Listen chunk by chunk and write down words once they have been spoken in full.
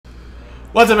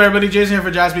What's up, everybody? Jason here for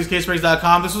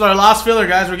JaspysCaseBreaks.com. This was our last filler,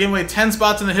 guys. We're giving away 10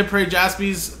 spots in the Hit Parade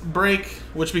Jaspys break,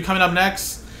 which will be coming up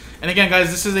next. And again,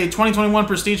 guys, this is a 2021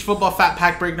 Prestige Football Fat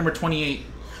Pack break number 28.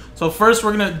 So first,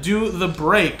 we're going to do the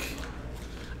break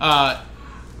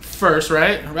first,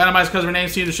 right? Randomize customer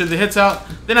names, team to shoot the hits out.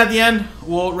 Then at the end,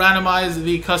 we'll randomize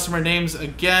the customer names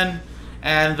again.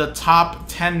 And the top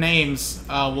 10 names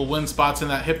will win spots in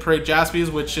that Hit Parade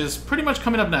Jaspys, which is pretty much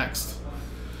coming up next.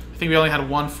 I think we only had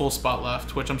one full spot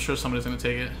left, which I'm sure somebody's going to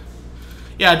take it.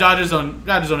 Yeah, Dodgers don't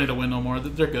need to win no more.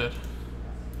 They're good.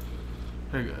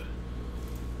 They're good.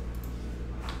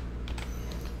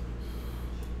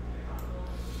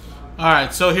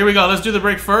 Alright, so here we go. Let's do the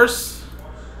break first.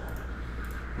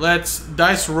 Let's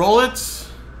dice roll it.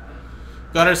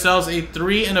 Got ourselves a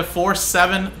 3 and a 4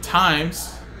 7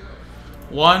 times.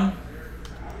 1,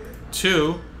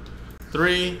 2,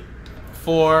 3,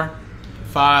 4,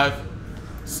 5,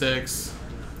 6,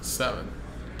 7.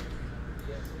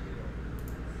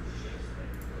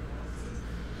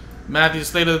 Matthew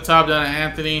Slade at the top, down to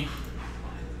Anthony.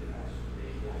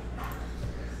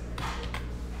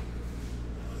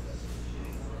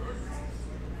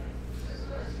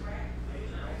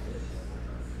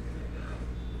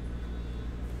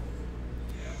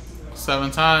 Seven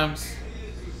times.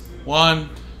 1,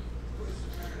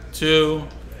 2,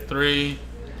 3,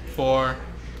 4,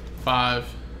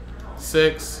 5,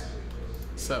 6,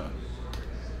 7.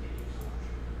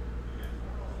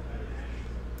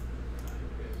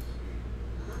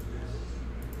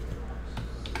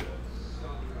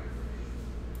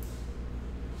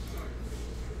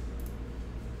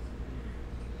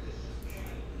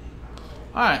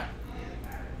 All right,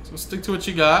 so stick to what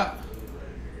you got.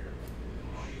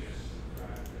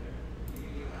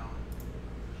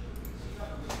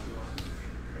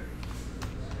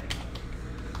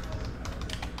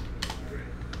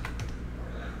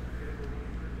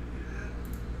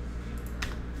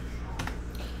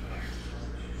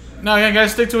 Now again,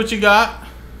 guys, stick to what you got.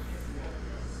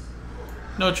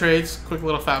 No trades. Quick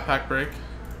little fat pack break.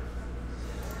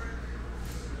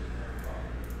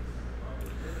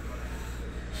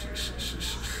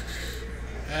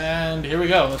 And here we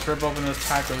go. Let's rip open this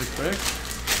pack really quick.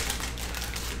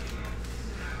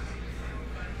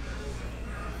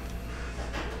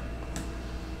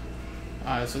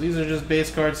 Alright, so these are just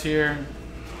base cards here.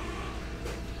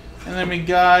 And then we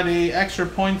got a extra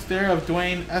points there of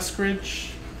Dwayne Eskridge.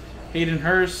 Hayden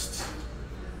Hurst,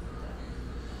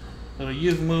 little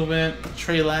youth movement,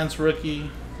 Trey Lance rookie,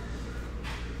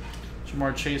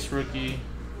 Jamar Chase rookie.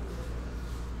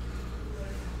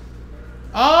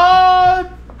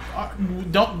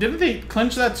 Didn't they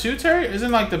clinch that too, Terry?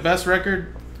 Isn't like the best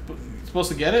record supposed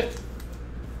to get it?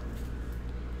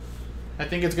 I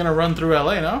think it's gonna run through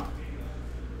LA, no?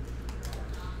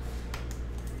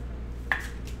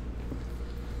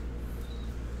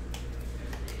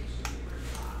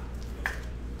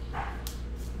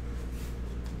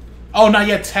 Oh, not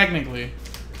yet, technically.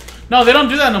 No, they don't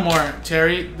do that no more,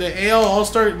 Terry. The AL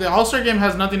All-Star, the All-Star game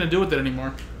has nothing to do with it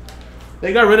anymore.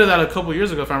 They got rid of that a couple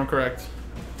years ago, if I'm correct.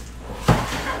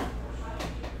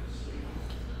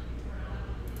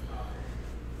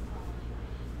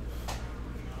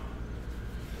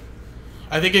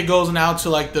 I think it goes now to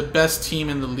like the best team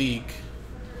in the league.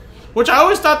 Which I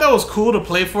always thought that was cool to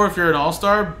play for if you're an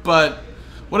All-Star, but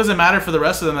what does it matter for the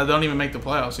rest of them that don't even make the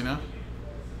playoffs, you know?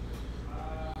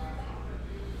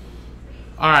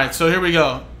 Alright, so here we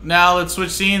go. Now let's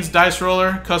switch scenes. Dice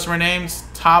roller, customer names,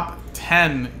 top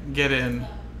 10 get in.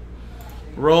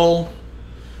 Roll.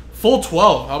 Full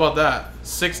 12. How about that?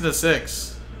 6 and a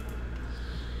 6.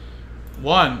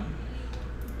 1,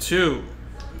 2,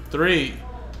 3,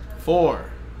 4,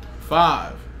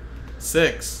 5,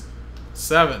 6,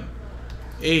 7,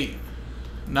 8,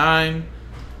 9,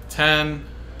 10,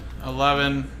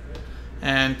 11,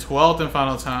 and 12th and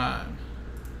final time.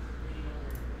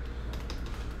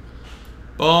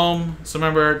 Boom. So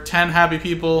remember, 10 happy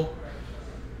people,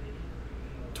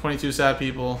 22 sad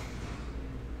people.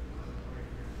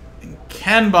 And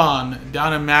Kenbon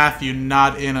down in Matthew,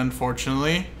 not in,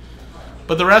 unfortunately.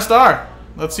 But the rest are.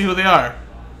 Let's see who they are.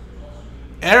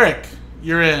 Eric,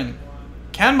 you're in.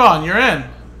 Kenbon, you're in.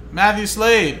 Matthew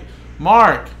Slade.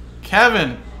 Mark.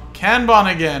 Kevin.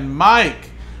 Kenbon again. Mike.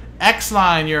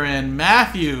 X-Line, you're in.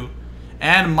 Matthew.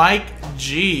 And Mike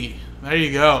G. There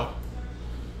you go.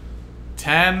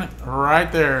 10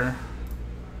 right there.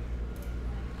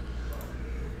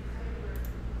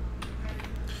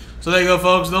 So there you go,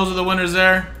 folks. Those are the winners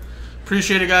there.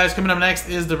 Appreciate it, guys. Coming up next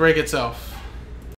is the break itself.